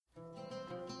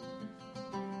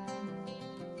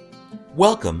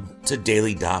Welcome to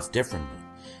Daily Daf Differently,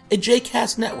 a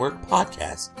JCast Network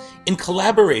podcast in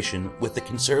collaboration with the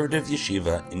Conservative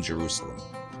Yeshiva in Jerusalem.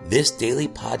 This daily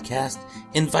podcast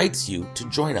invites you to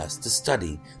join us to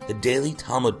study the daily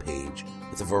Talmud page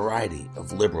with a variety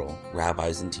of liberal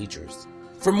rabbis and teachers.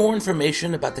 For more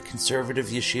information about the Conservative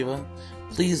Yeshiva,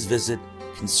 please visit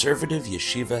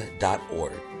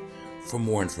conservativeyeshiva.org. For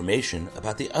more information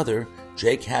about the other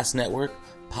JCast Network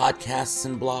podcasts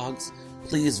and blogs,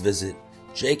 please visit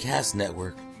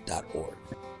jcastnetwork.org.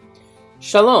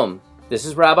 Shalom, this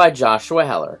is Rabbi Joshua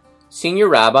Heller, Senior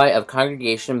Rabbi of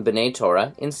Congregation B'nai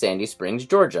Torah in Sandy Springs,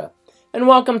 Georgia, and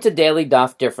welcome to Daily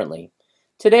Daf Differently.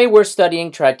 Today we're studying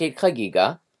Tractate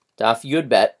Chagiga, Daf Yud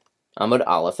Bet, Amud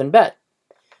Aleph and Bet.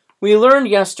 We learned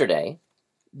yesterday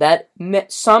that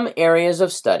some areas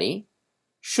of study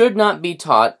should not be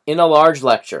taught in a large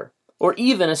lecture or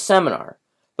even a seminar,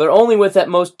 but only with at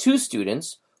most 2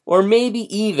 students or maybe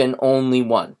even only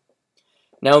 1.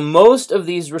 Now, most of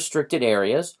these restricted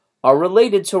areas are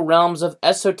related to realms of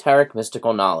esoteric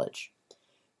mystical knowledge.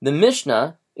 The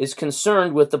Mishnah is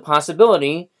concerned with the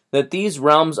possibility that these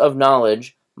realms of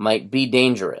knowledge might be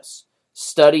dangerous,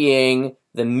 studying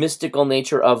the mystical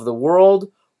nature of the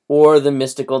world or the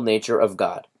mystical nature of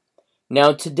God.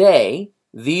 Now, today,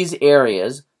 these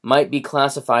areas might be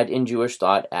classified in Jewish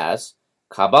thought as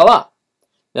Kabbalah.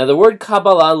 Now, the word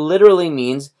Kabbalah literally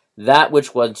means that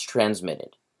which was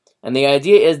transmitted. And the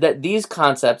idea is that these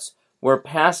concepts were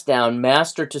passed down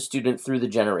master to student through the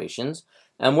generations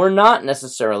and were not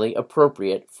necessarily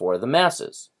appropriate for the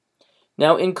masses.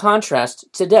 Now, in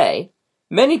contrast, today,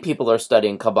 many people are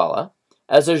studying Kabbalah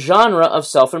as a genre of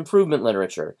self-improvement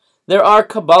literature. There are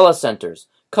Kabbalah centers,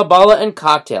 Kabbalah and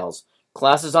cocktails,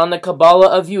 classes on the Kabbalah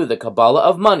of you, the Kabbalah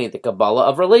of money, the Kabbalah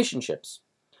of relationships.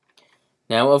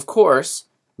 Now, of course,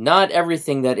 not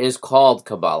everything that is called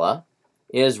Kabbalah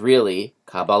is really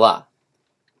Kabbalah.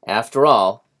 After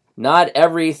all, not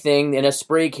everything in a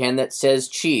spray can that says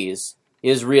cheese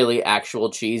is really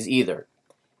actual cheese either.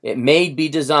 It may be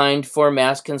designed for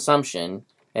mass consumption,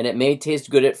 and it may taste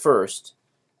good at first,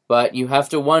 but you have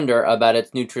to wonder about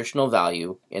its nutritional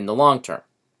value in the long term.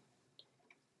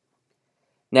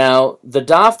 Now, the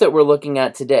daf that we're looking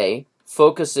at today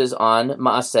focuses on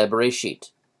Maaseh Bereshit,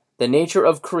 the nature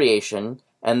of creation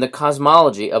and the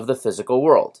cosmology of the physical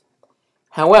world.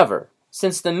 However,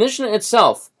 since the Mishnah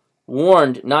itself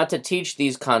warned not to teach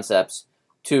these concepts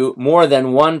to more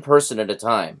than one person at a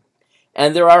time,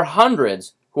 and there are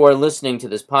hundreds who are listening to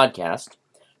this podcast,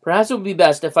 perhaps it would be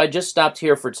best if I just stopped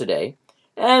here for today,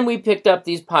 and we picked up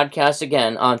these podcasts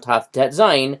again on Taf Tet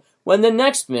Zayin, when the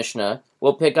next Mishnah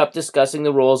will pick up discussing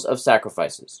the roles of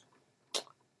sacrifices.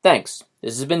 Thanks.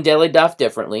 This has been Daily Daf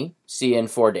Differently. See you in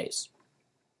 4 days.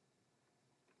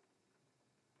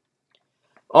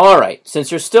 Alright,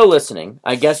 since you're still listening,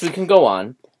 I guess we can go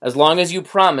on, as long as you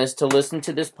promise to listen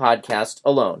to this podcast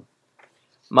alone.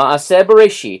 Maaseh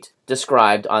Bereshit,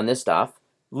 described on this daf,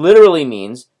 literally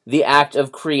means the act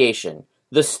of creation,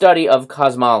 the study of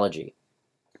cosmology.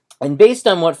 And based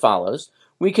on what follows,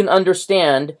 we can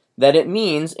understand that it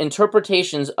means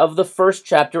interpretations of the first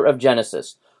chapter of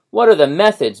Genesis. What are the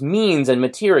methods, means, and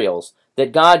materials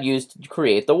that God used to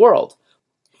create the world?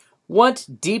 What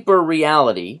deeper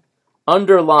reality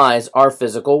underlies our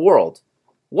physical world?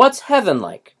 What's heaven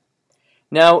like?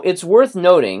 Now, it's worth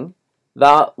noting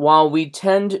that while we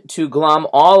tend to glom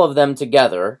all of them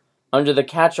together under the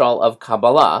catch-all of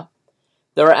Kabbalah,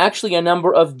 there are actually a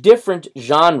number of different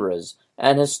genres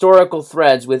and historical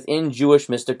threads within Jewish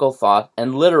mystical thought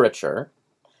and literature,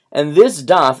 and this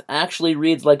daf actually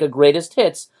reads like a greatest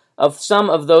hits of some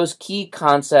of those key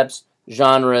concepts,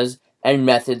 genres, and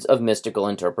methods of mystical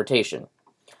interpretation.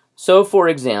 So, for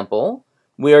example,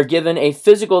 we are given a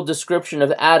physical description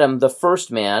of Adam, the first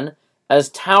man, as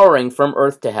towering from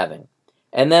earth to heaven,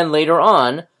 and then later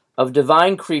on, of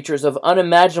divine creatures of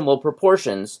unimaginable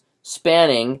proportions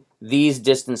spanning these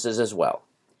distances as well.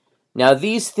 Now,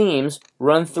 these themes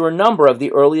run through a number of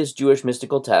the earliest Jewish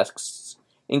mystical texts,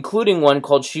 including one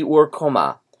called Shi'ur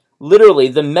Koma, literally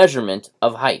the measurement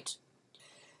of height.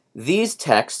 These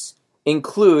texts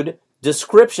include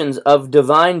descriptions of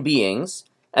divine beings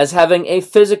as having a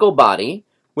physical body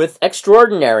with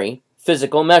extraordinary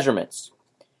physical measurements.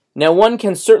 Now, one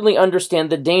can certainly understand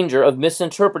the danger of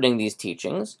misinterpreting these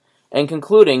teachings and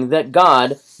concluding that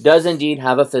God does indeed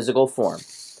have a physical form.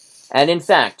 And in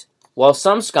fact, while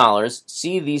some scholars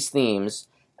see these themes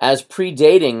as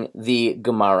predating the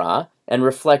Gemara and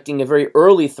reflecting a very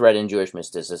early thread in Jewish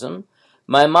mysticism,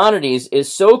 Maimonides is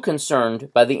so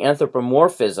concerned by the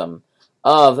anthropomorphism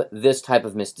of this type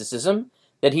of mysticism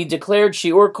that he declared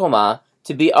Shi'ur Koma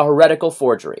to be a heretical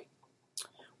forgery.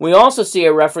 We also see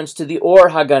a reference to the Or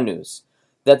HaGanuz,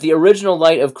 that the original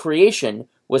light of creation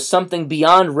was something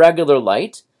beyond regular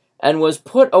light and was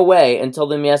put away until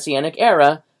the Messianic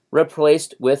era,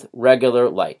 replaced with regular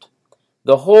light.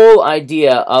 The whole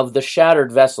idea of the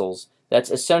shattered vessels that's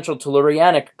essential to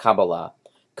Lurianic Kabbalah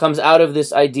comes out of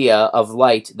this idea of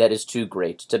light that is too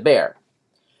great to bear.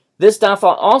 This daf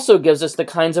also gives us the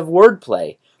kinds of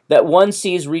wordplay that one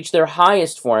sees reach their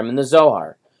highest form in the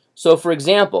Zohar. So, for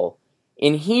example,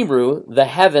 in Hebrew, the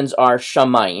heavens are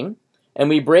shamayim, and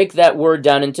we break that word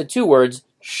down into two words,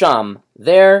 sham,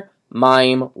 there,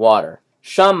 mayim, water.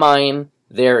 Shamayim,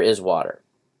 there is water.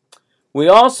 We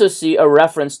also see a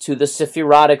reference to the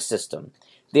Sephirotic system,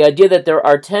 the idea that there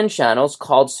are 10 channels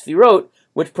called Sfirot,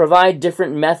 which provide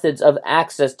different methods of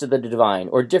access to the divine,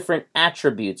 or different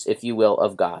attributes, if you will,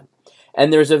 of God.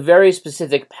 And there's a very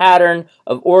specific pattern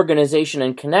of organization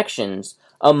and connections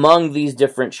among these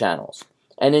different channels.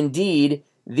 And indeed,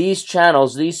 these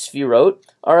channels, these Sfirot,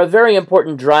 are a very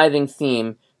important driving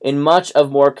theme in much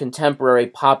of more contemporary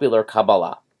popular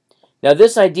Kabbalah. Now,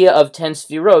 this idea of 10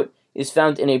 Sfirot is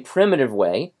found in a primitive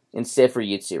way in Sefer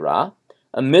Yetzirah,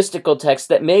 a mystical text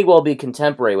that may well be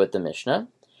contemporary with the Mishnah,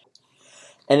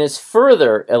 and is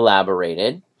further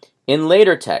elaborated in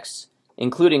later texts,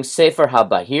 including Sefer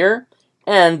HaBahir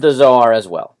and the Zohar as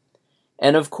well.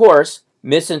 And of course,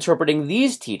 misinterpreting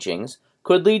these teachings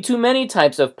could lead to many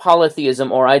types of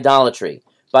polytheism or idolatry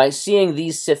by seeing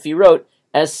these Sefirot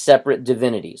as separate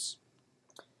divinities.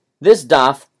 This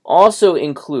daf also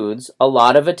includes a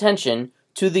lot of attention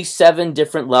to the 7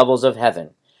 different levels of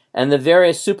heaven and the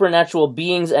various supernatural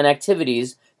beings and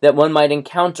activities that one might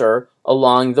encounter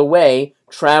along the way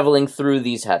traveling through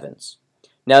these heavens.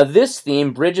 Now, this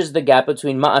theme bridges the gap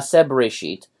between Ma'aseh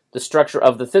Bereshit, the structure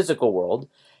of the physical world,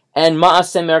 and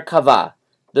Ma'aseh Merkavah,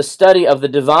 the study of the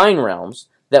divine realms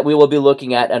that we will be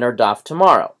looking at in our daf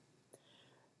tomorrow.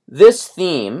 This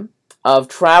theme of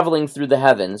traveling through the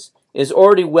heavens is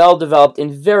already well developed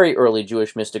in very early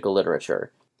Jewish mystical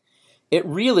literature. It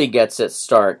really gets its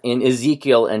start in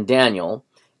Ezekiel and Daniel,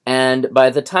 and by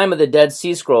the time of the Dead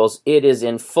Sea Scrolls, it is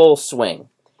in full swing.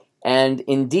 And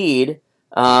indeed,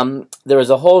 there is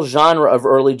a whole genre of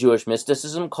early Jewish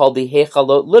mysticism called the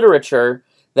Hechalot literature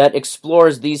that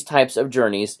explores these types of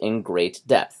journeys in great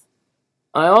depth.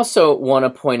 I also want to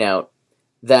point out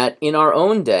that in our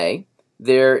own day,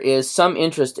 there is some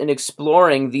interest in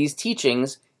exploring these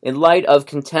teachings in light of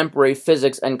contemporary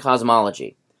physics and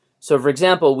cosmology. So, for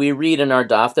example, we read in our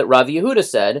daf that Rav Yehuda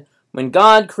said, when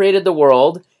God created the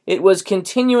world, it was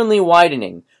continually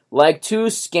widening, like 2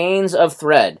 skeins of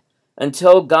thread,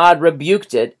 until God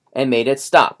rebuked it and made it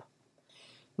stop.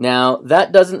 Now,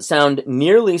 that doesn't sound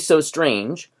nearly so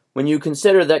strange when you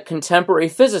consider that contemporary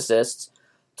physicists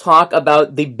talk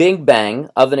about the Big Bang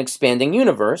of an expanding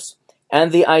universe,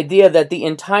 and the idea that the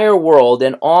entire world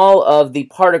and all of the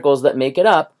particles that make it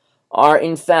up are,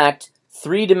 in fact,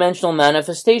 3-dimensional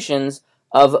manifestations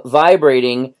of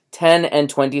vibrating 10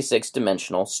 and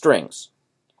 26-dimensional strings.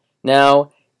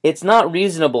 Now, it's not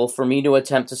reasonable for me to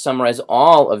attempt to summarize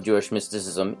all of Jewish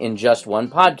mysticism in just one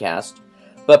podcast,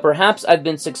 but perhaps I've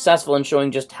been successful in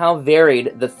showing just how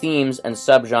varied the themes and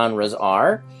subgenres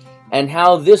are, and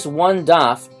how this one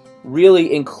daf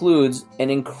really includes an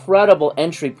incredible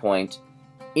entry point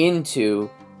into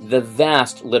the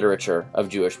vast literature of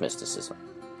Jewish mysticism.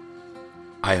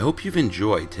 I hope you've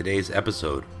enjoyed today's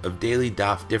episode of Daily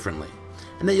Daf Differently,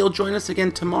 and that you'll join us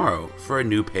again tomorrow for a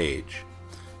new page.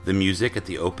 The music at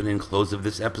the open and close of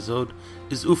this episode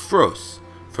is Ufros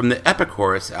from the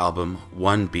Epichorus album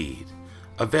One Bead,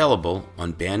 available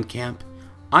on Bandcamp,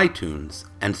 iTunes,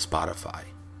 and Spotify.